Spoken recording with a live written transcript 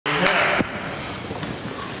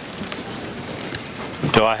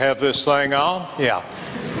Do I have this thing on? Yeah.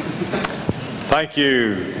 Thank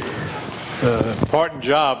you. The important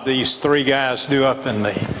job these three guys do up in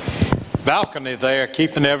the balcony there,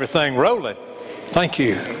 keeping everything rolling. Thank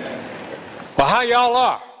you. Well, how y'all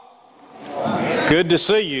are? Good to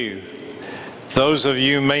see you. Those of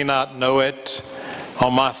you may not know it,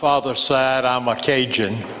 on my father's side, I'm a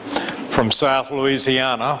Cajun from South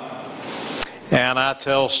Louisiana, and I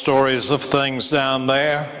tell stories of things down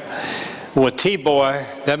there. With T-Boy,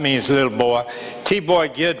 that means little boy, T-Boy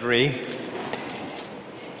Guidry,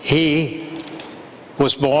 he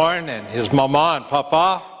was born, and his mama and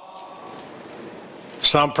papa,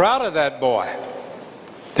 so I'm proud of that boy.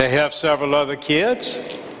 They have several other kids,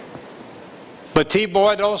 but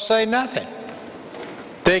T-Boy don't say nothing.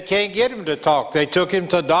 They can't get him to talk. They took him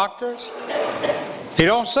to doctors. He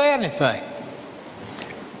don't say anything.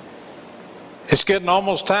 It's getting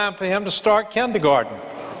almost time for him to start kindergarten.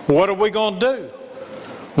 What are we going to do?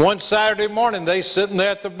 One Saturday morning, they sitting there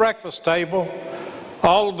at the breakfast table.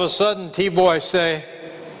 All of a sudden, T-Boy say,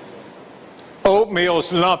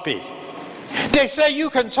 "Oatmeal's lumpy." They say, "You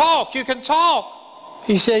can talk, you can talk."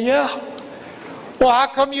 He said, "Yeah." "Well, how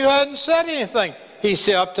come you hadn't said anything?" He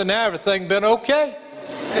said, "Up to now, everything been okay."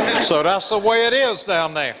 So that's the way it is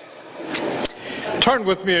down there. Turn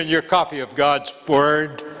with me in your copy of God's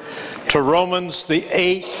Word to Romans, the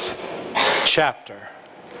 8th chapter.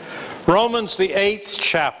 Romans, the 8th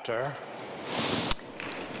chapter.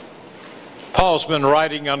 Paul's been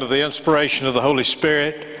writing under the inspiration of the Holy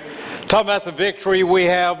Spirit, talking about the victory we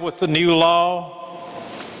have with the new law.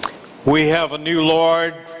 We have a new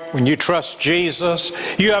Lord. When you trust Jesus,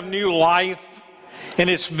 you have new life, and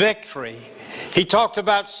it's victory. He talked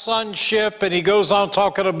about sonship, and he goes on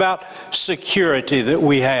talking about security that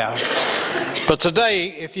we have. But today,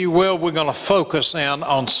 if you will, we're going to focus in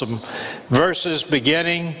on some verses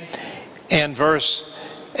beginning in verse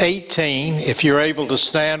 18. If you're able to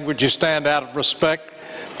stand, would you stand out of respect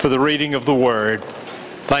for the reading of the Word?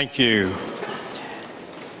 Thank you.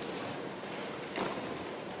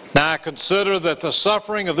 Now I consider that the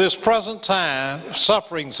sufferings of this present time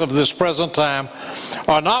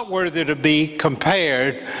are not worthy to be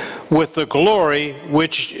compared with the glory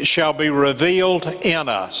which shall be revealed in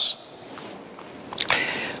us.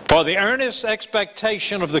 For the earnest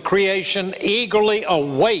expectation of the creation eagerly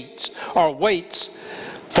waits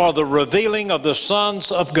for the revealing of the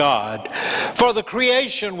sons of God. For the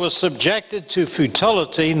creation was subjected to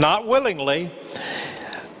futility, not willingly,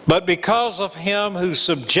 but because of him who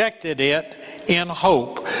subjected it in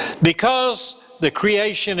hope. Because the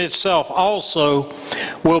creation itself also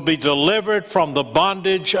will be delivered from the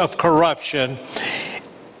bondage of corruption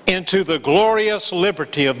into the glorious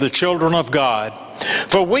liberty of the children of God.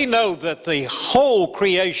 For we know that the whole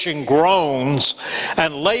creation groans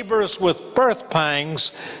and labors with birth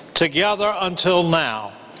pangs together until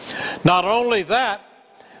now. Not only that,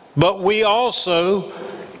 but we also,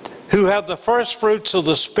 who have the first fruits of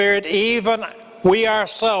the Spirit, even we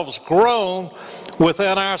ourselves groan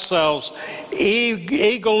within ourselves,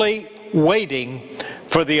 eagerly waiting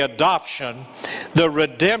for the adoption, the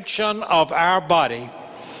redemption of our body.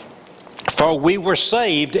 For we were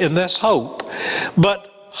saved in this hope.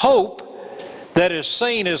 But hope that is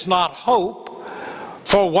seen is not hope.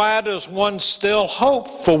 For why does one still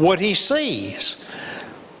hope for what he sees?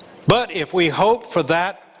 But if we hope for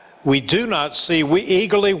that we do not see, we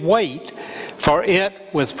eagerly wait for it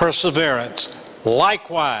with perseverance.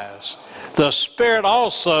 Likewise, the Spirit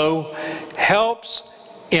also helps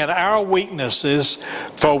in our weaknesses,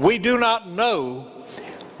 for we do not know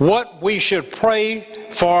what we should pray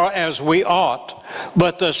for as we ought,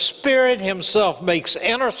 but the Spirit himself makes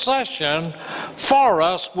intercession for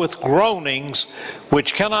us with groanings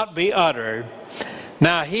which cannot be uttered.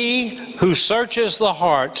 Now he who searches the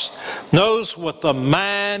hearts knows what the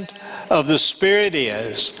mind of the Spirit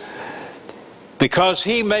is, because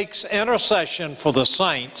he makes intercession for the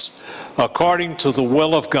saints according to the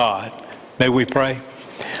will of God. May we pray.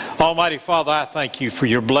 Almighty Father, I thank you for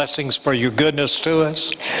your blessings, for your goodness to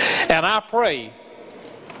us. And I pray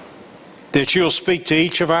that you'll speak to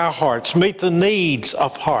each of our hearts, meet the needs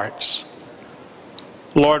of hearts.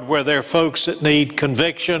 Lord, where there are folks that need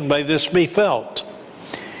conviction, may this be felt.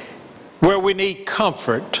 Where we need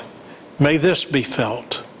comfort, may this be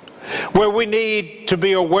felt. Where we need to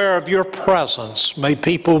be aware of your presence, may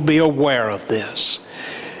people be aware of this.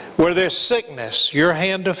 Where there's sickness, your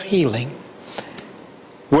hand of healing.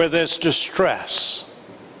 Where there's distress,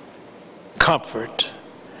 comfort.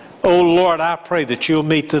 Oh Lord, I pray that you'll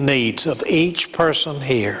meet the needs of each person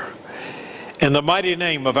here. In the mighty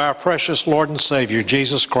name of our precious Lord and Savior,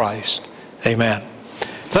 Jesus Christ. Amen.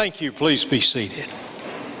 Thank you. Please be seated.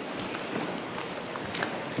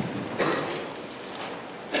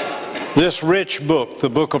 This rich book,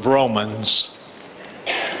 the book of Romans,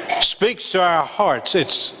 speaks to our hearts.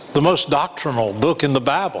 It's the most doctrinal book in the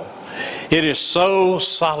Bible. It is so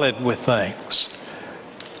solid with things.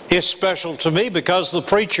 It's special to me because the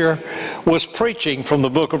preacher was preaching from the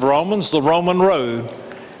book of Romans, the Roman road,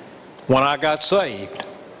 when I got saved.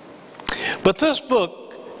 But this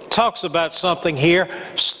book talks about something here,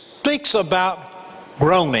 speaks about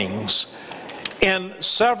groanings. In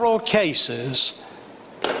several cases,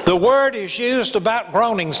 the word is used about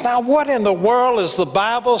groanings. Now, what in the world is the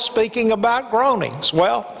Bible speaking about groanings?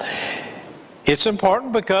 Well, it's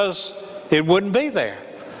important because it wouldn't be there.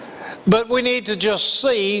 But we need to just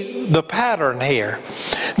see the pattern here.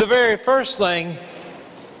 The very first thing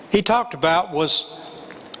he talked about was,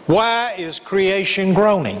 why is creation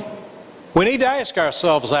groaning? We need to ask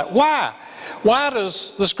ourselves that. Why? Why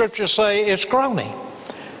does the Scripture say it's groaning?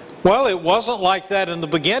 Well, it wasn't like that in the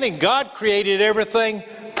beginning. God created everything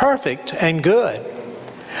perfect and good.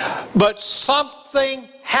 But something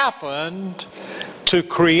happened to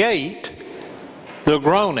create the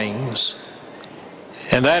groanings,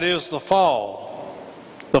 and that is the fall.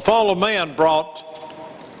 The fall of man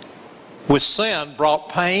with sin, brought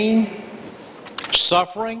pain,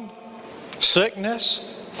 suffering,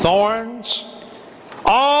 sickness, thorns,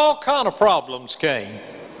 all kind of problems came.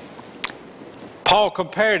 Paul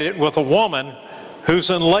compared it with a woman who's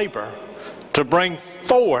in labor to bring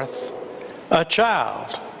forth a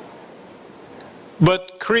child.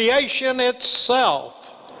 But creation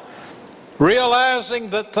itself, realizing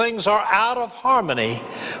that things are out of harmony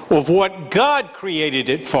with what God created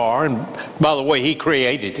it for, and by the way, He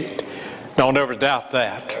created it. Don't ever doubt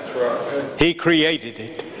that. That's right. He created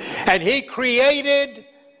it. And He created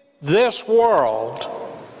this world.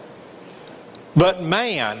 But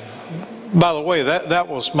man, by the way, that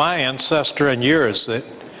was my ancestor and yours that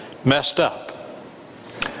messed up.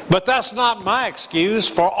 But that's not my excuse,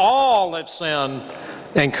 for all have sinned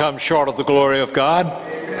and come short of the glory of God.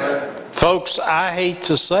 Amen. Folks, I hate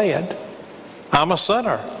to say it, I'm a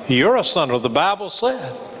sinner. You're a sinner, the Bible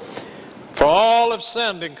said. For all have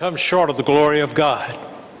sinned and come short of the glory of God.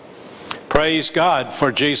 Praise God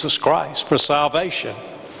for Jesus Christ, for salvation.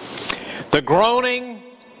 The groaning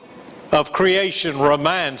of creation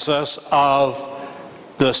reminds us of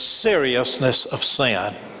the seriousness of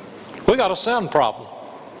sin. We got a sin problem.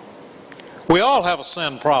 We all have a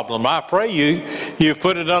sin problem. I pray you've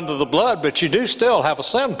put it under the blood, but you do still have a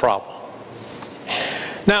sin problem.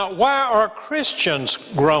 Now, why are Christians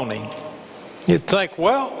groaning? You'd think,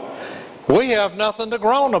 well, we have nothing to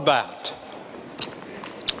groan about.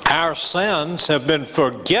 Our sins have been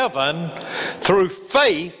forgiven through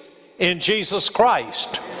faith in Jesus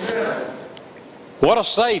Christ. What a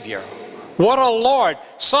Savior. What a Lord.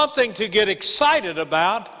 Something to get excited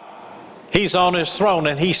about. He's on His throne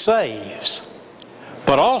and He saves.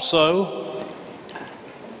 But also,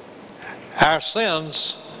 our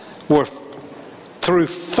sins were through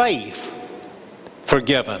faith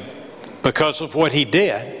forgiven because of what He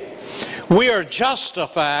did. We are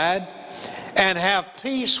justified and have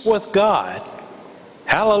peace with God.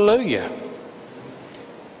 Hallelujah.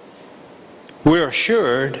 We're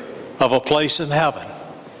assured of a place in heaven.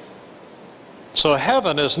 So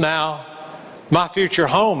heaven is now my future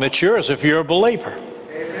home. It's yours if you're a believer.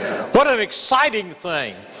 Amen. What an exciting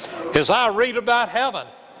thing as I read about heaven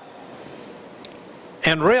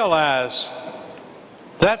and realize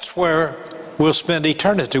that's where we'll spend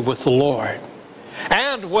eternity with the Lord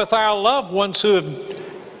and with our loved ones who have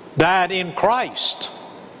died in Christ.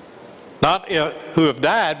 Not who have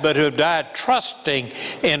died, but who have died trusting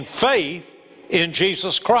in faith in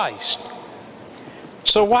Jesus Christ.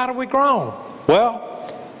 So why do we groan? Well,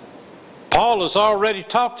 Paul has already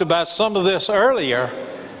talked about some of this earlier.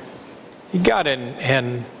 He got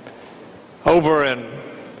over in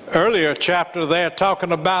earlier chapter there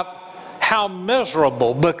talking about how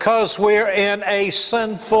miserable, because we're in a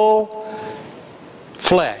sinful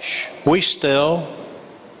flesh, we still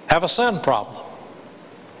have a sin problem.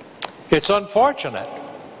 It's unfortunate,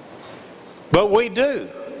 but we do.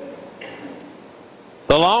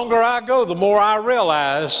 The longer I go, the more I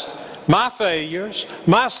realize my failures,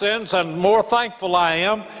 my sins, and the more thankful I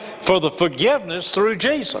am for the forgiveness through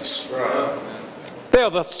Jesus. Right. They're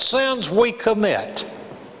the sins we commit.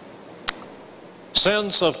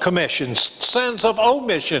 Sins of commission, sins of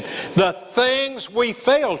omission, the things we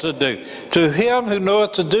fail to do. To him who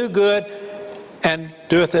knoweth to do good and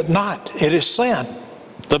doeth it not, it is sin.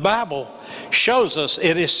 The Bible shows us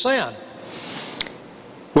it is sin.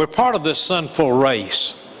 We're part of this sinful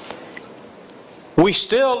race. We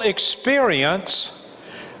still experience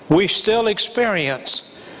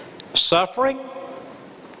suffering,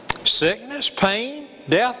 sickness, pain,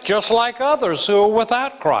 death, just like others who are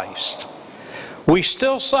without Christ. We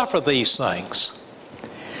still suffer these things.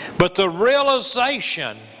 But the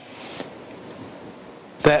realization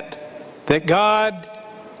that God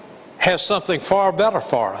has something far better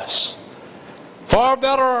for us. Far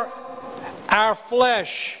better. Our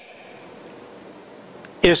flesh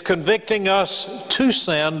is convicting us to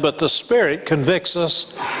sin, but the Spirit convicts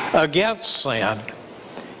us against sin.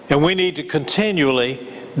 And we need to continually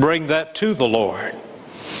bring that to the Lord.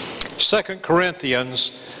 2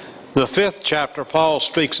 Corinthians, the 5th chapter, Paul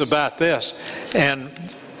speaks about this. And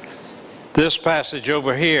this passage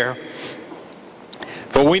over here,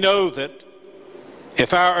 for we know that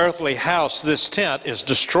if our earthly house, this tent, is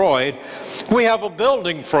destroyed, we have a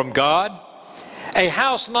building from God, a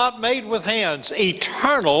house not made with hands,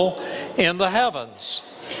 eternal in the heavens.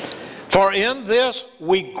 For in this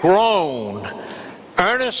we groan,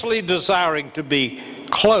 earnestly desiring to be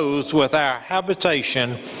clothed with our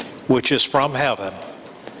habitation, which is from heaven.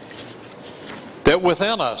 That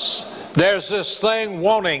within us, there's this thing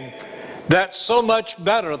wanting that's so much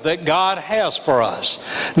better that God has for us.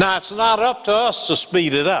 Now, it's not up to us to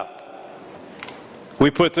speed it up.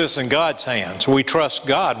 We put this in God's hands. We trust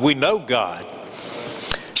God. We know God.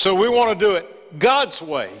 So we want to do it God's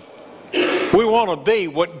way. We want to be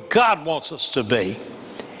what God wants us to be.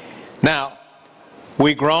 Now,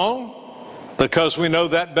 we groan because we know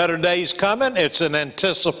that better day is coming. It's an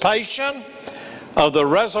anticipation of the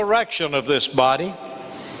resurrection of this body.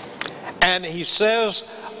 And he says,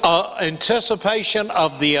 anticipation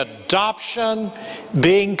of the adoption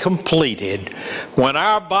being completed when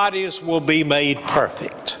our bodies will be made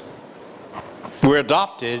perfect. We're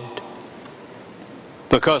adopted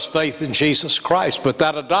because faith in Jesus Christ, but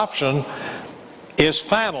that adoption is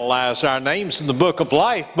finalized, our names in the book of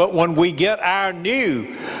life. But when we get our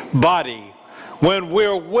new body, when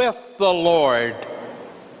we're with the Lord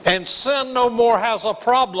and sin no more has a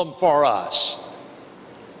problem for us.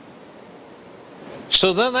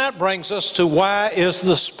 So then that brings us to why is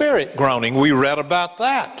the Spirit groaning? We read about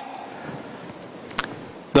that.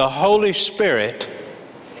 The Holy Spirit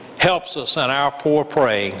helps us in our poor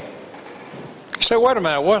praying. You say, wait a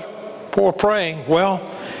minute, what poor praying? Well,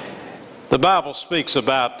 the Bible speaks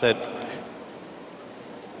about that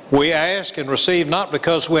we ask and receive not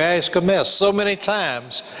because we ask amiss. So many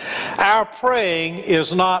times our praying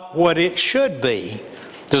is not what it should be.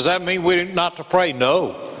 Does that mean we're not to pray?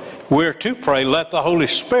 No. We're to pray. Let the Holy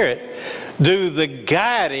Spirit do the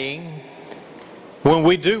guiding when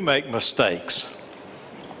we do make mistakes.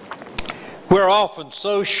 We're often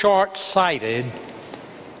so short-sighted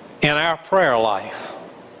in our prayer life.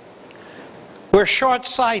 We're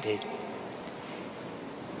short-sighted.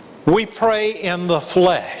 We pray in the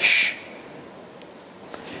flesh.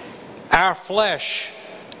 Our flesh,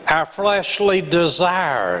 our fleshly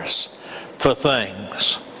desires for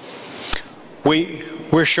things.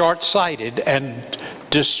 We're short-sighted and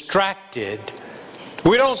distracted.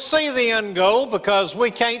 We don't see the end goal because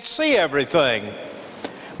we can't see everything.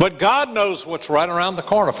 But God knows what's right around the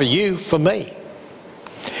corner for you, for me.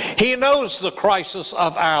 He knows the crisis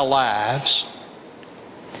of our lives.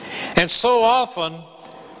 And so often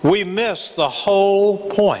we miss the whole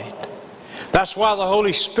point. That's why the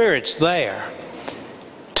Holy Spirit's there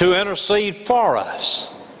to intercede for us.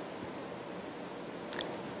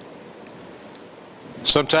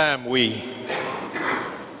 Sometimes we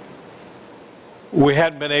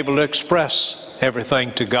hadn't been able to express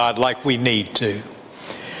everything to God like we need to.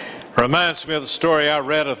 Reminds me of the story I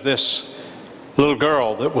read of this little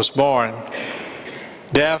girl that was born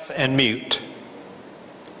deaf and mute.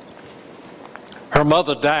 Her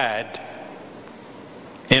mother died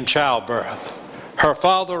in childbirth. Her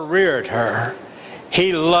father reared her.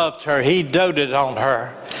 He loved her. He doted on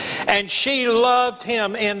her. And she loved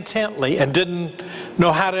him intently and didn't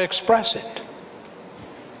know how to express it.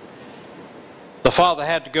 The father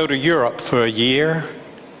had to go to Europe for a year.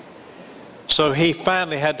 So he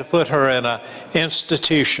finally had to put her in an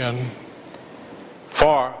institution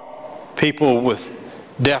for people with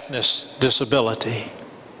deafness disability.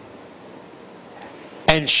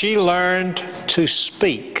 And she learned to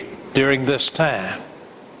speak during this time.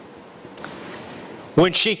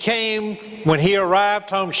 When he arrived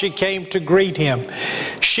home, she came to greet him.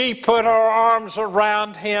 She put her arms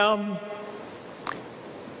around him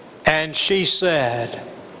and she said,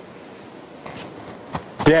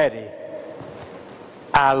 "Daddy,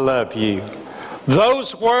 I love you."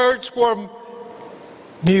 Those words were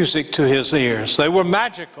music to his ears. They were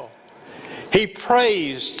magical. He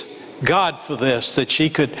praised God for this, that she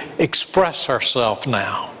could express herself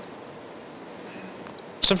now.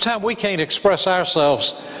 Sometimes we can't express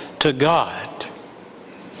ourselves to God.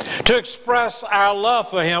 To express our love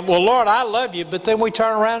for Him. Well, Lord, I love you, but then we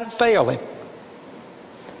turn around and fail Him.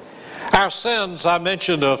 Our sins, I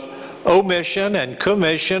mentioned, of omission and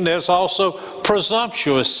commission. There's also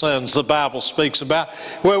presumptuous sins the Bible speaks about,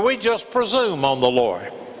 where we just presume on the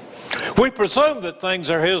Lord. We presume that things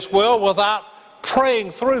are His will without praying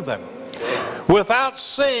through them, without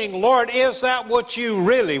seeing, Lord, is that what you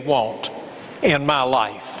really want in my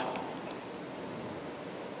life?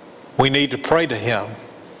 We need to pray to Him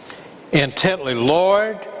intently.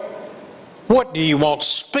 Lord, what do you want?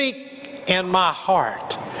 Speak in my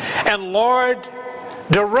heart. And Lord,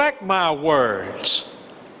 direct my words.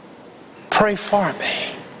 Pray for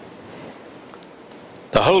me.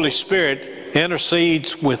 The Holy Spirit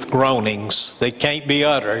intercedes with groanings that can't be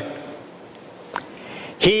uttered.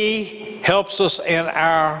 He helps us in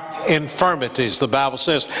our infirmities, the Bible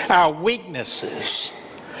says, our weaknesses.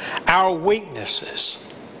 Our weaknesses.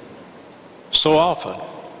 So often.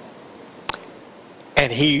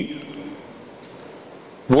 And He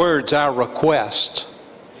words our requests.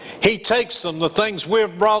 He takes them, the things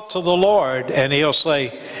we've brought to the Lord, and He'll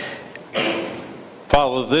say,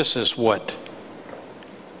 Father, this is what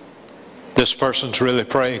this person's really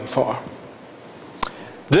praying for.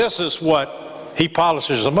 This is what He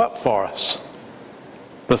polishes them up for us.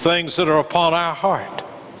 The things that are upon our heart.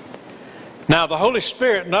 Now, the Holy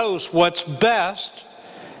Spirit knows what's best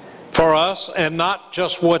for us and not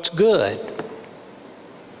just what's good.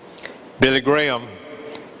 Billy Graham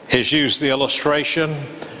has used the illustration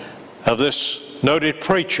of this noted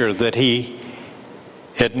preacher that he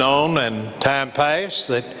had known in time past,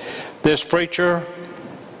 that this preacher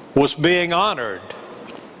was being honored.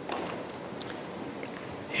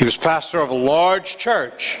 He was pastor of a large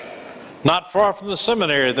church, not far from the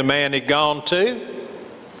seminary the man had gone to.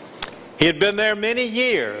 He had been there many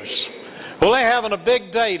years. Well, they're having a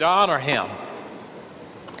big day to honor him.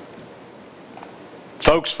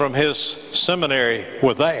 Folks from his seminary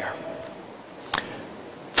were there.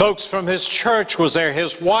 Folks from his church was there.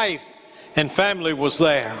 His wife and family was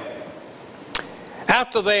there.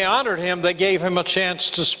 After they honored him, they gave him a chance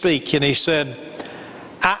to speak. And he said,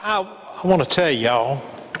 I want to tell y'all,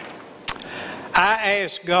 I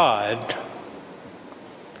asked God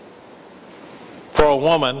for a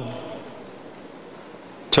woman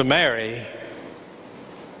to marry.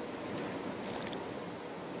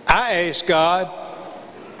 I asked God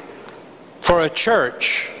for a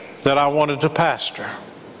church that I wanted to pastor.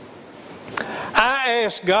 I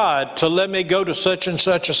asked God to let me go to such and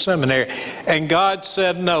such a seminary, and God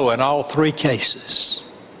said no in all three cases.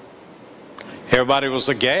 Everybody was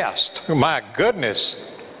aghast. My goodness.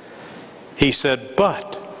 He said,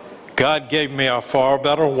 but God gave me a far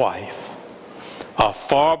better wife, a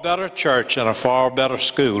far better church, and a far better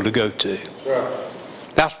school to go to. Sure.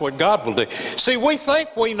 That's what God will do. See, we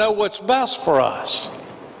think we know what's best for us.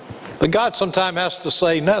 But God sometimes has to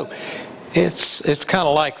say no. It's kind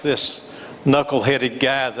of like this knuckle-headed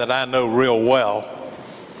guy that I know real well.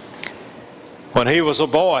 When he was a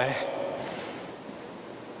boy,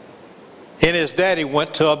 he and his daddy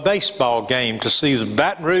went to a baseball game to see the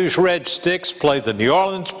Baton Rouge Red Sticks play the New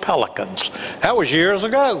Orleans Pelicans. That was years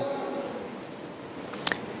ago.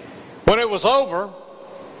 When it was over,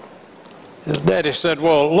 his daddy said,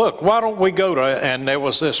 well, look, why don't we go to, and there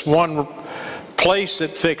was this one place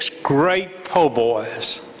that fixed great po'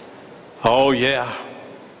 boys. Oh, yeah.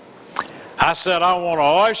 I said, I want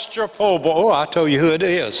an oyster po' boy. Oh, I told you who it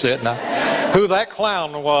is, didn't I? Who that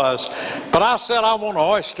clown was. But I said, I want an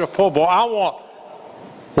oyster po' boy. I want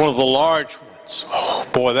one of the large ones. Oh,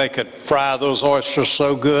 boy, they could fry those oysters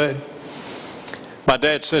so good. My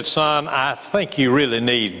dad said, son, I think you really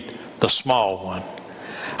need the small one.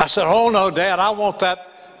 I said, oh, no, Dad, I want that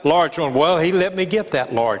large one. Well, he let me get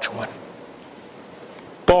that large one.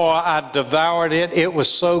 Boy, I devoured it. It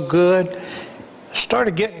was so good. I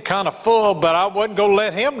started getting kind of full, but I wasn't going to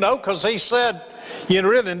let him know because he said, you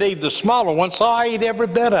really need the smaller one, so I ate every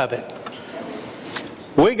bit of it.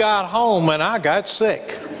 We got home and I got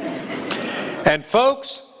sick. And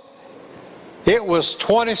folks, it was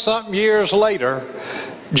 20-something years later,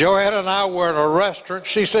 Joanne and I were at a restaurant.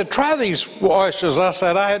 She said, try these oysters. I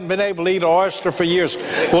said, I hadn't been able to eat an oyster for years.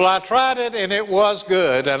 Well, I tried it and it was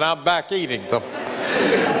good, and I'm back eating them.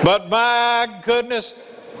 But my goodness,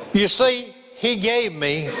 you see, he gave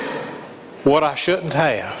me what I shouldn't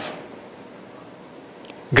have.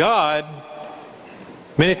 God,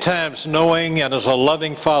 many times knowing and as a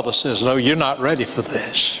loving father, says, no, you're not ready for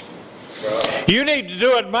this. You need to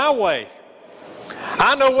do it my way.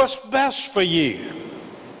 I know what's best for you.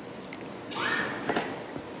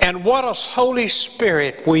 And what a Holy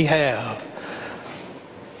Spirit we have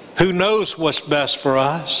who knows what's best for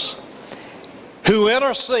us, who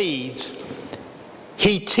intercedes.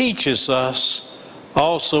 He teaches us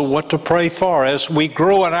also what to pray for as we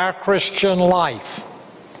grow in our Christian life.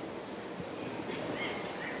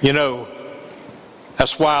 You know,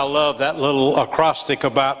 that's why I love that little acrostic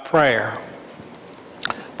about prayer.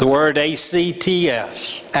 The word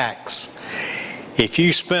ACTS, acts. If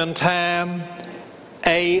you spend time,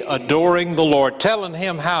 A, adoring the Lord, telling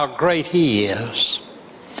Him how great He is.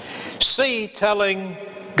 C, telling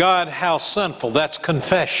God how sinful, that's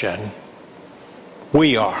confession,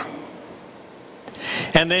 we are.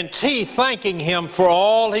 And then T, thanking Him for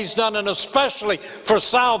all He's done, and especially for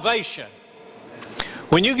salvation.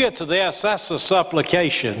 When you get to the S, that's the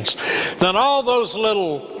supplications. Then all those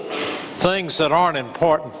little things that aren't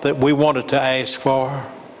important that we wanted to ask for,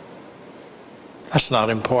 that's not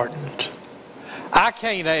important. I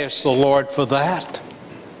can't ask the Lord for that.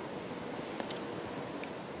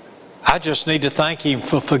 I just need to thank Him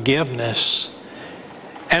for forgiveness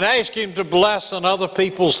and ask Him to bless in other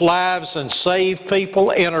people's lives and save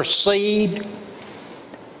people, intercede.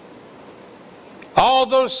 All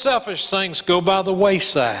those selfish things go by the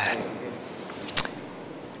wayside.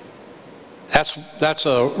 That's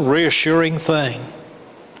a reassuring thing.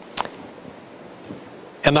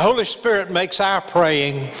 And the Holy Spirit makes our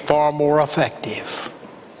praying far more effective.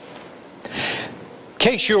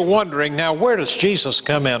 In case you're wondering, now where does Jesus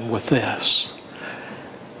come in with this?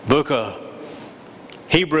 Book of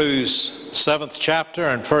Hebrews 7th chapter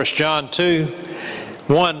and 1 John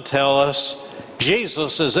 2:1 tell us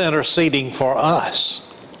Jesus is interceding for us.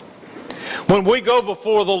 When we go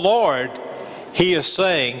before the Lord, He is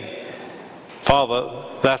saying, Father,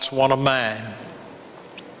 that's one of mine.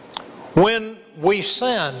 When we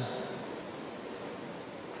sin,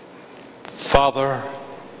 Father,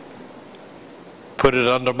 put it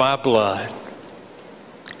under my blood.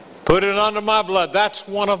 Put it under my blood. That's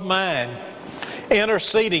one of mine.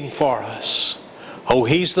 Interceding for us. Oh,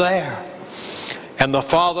 He's there. And the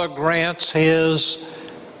Father grants His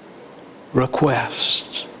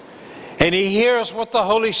request. And He hears what the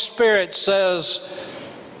Holy Spirit says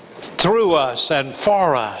through us and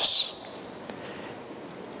for us.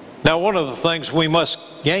 Now, one of the things we must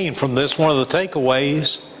gain from this, one of the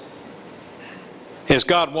takeaways, is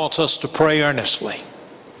God wants us to pray earnestly.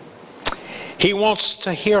 He wants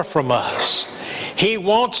to hear from us. He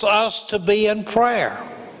wants us to be in prayer.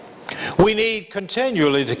 We need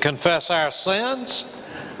continually to confess our sins.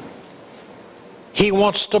 He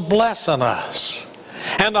wants to bless in us.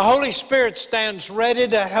 And the Holy Spirit stands ready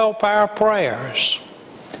to help our prayers.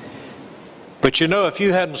 But you know, if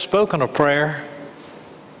you hadn't spoken a prayer,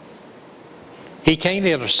 He can't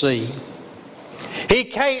intercede. He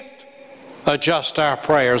can't adjust our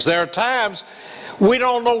prayers. There are times we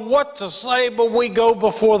don't know what to say, but we go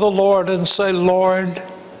before the Lord and say, Lord,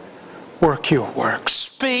 work your work.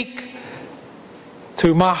 Speak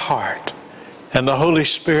through my heart. And the Holy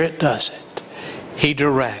Spirit does it. He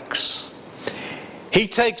directs. He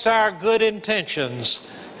takes our good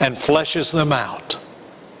intentions and fleshes them out.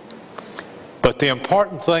 But the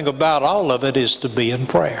important thing about all of it is to be in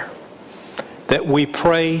prayer. That we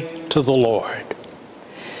pray to the Lord.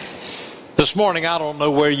 This morning, I don't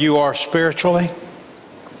know where you are spiritually.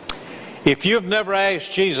 If you've never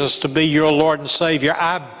asked Jesus to be your Lord and Savior,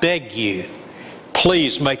 I beg you,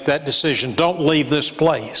 please make that decision. Don't leave this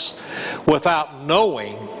place without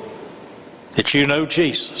knowing that you know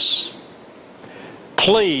Jesus.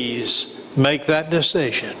 Please make that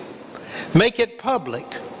decision. Make it public,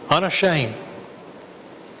 unashamed.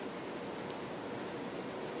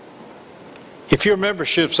 If your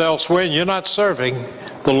membership's elsewhere and you're not serving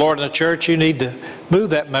the Lord in the church, you need to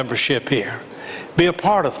move that membership here. Be a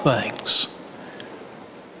part of things.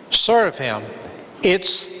 Serve Him.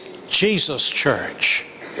 It's Jesus' church.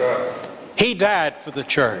 He died for the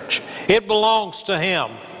church. It belongs to Him,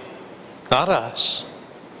 not us.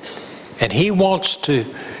 And He wants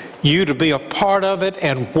you to be a part of it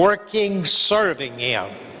and working, serving Him.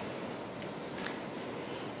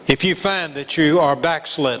 If you find that you are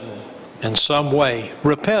backslidden in some way,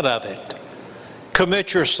 repent of it.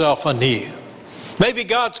 Commit yourself anew. Maybe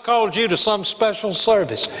God's called you to some special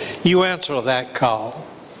service. You answer that call.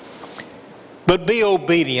 But be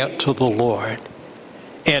obedient to the Lord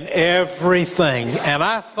in everything. And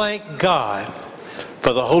I thank God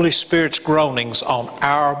for the Holy Spirit's groanings on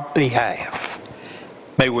our behalf.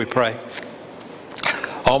 May we pray.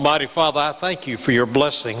 Almighty Father, I thank you for your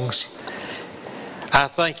blessings. I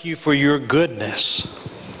thank you for your goodness.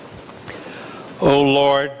 Oh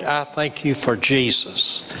Lord, I thank you for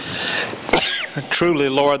Jesus. Truly,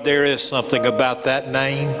 Lord, there is something about that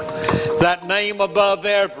name above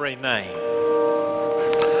every name.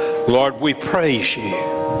 Lord, we praise you.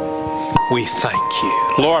 We thank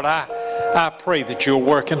you. Lord, I pray that you'll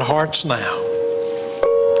work in hearts now.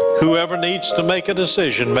 Whoever needs to make a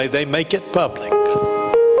decision, may they make it public.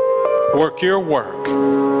 Work your work.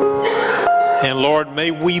 And Lord,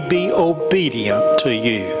 may we be obedient to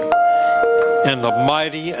you. In the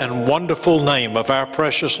mighty and wonderful name of our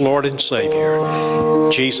precious Lord and Savior,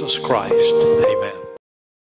 Jesus Christ.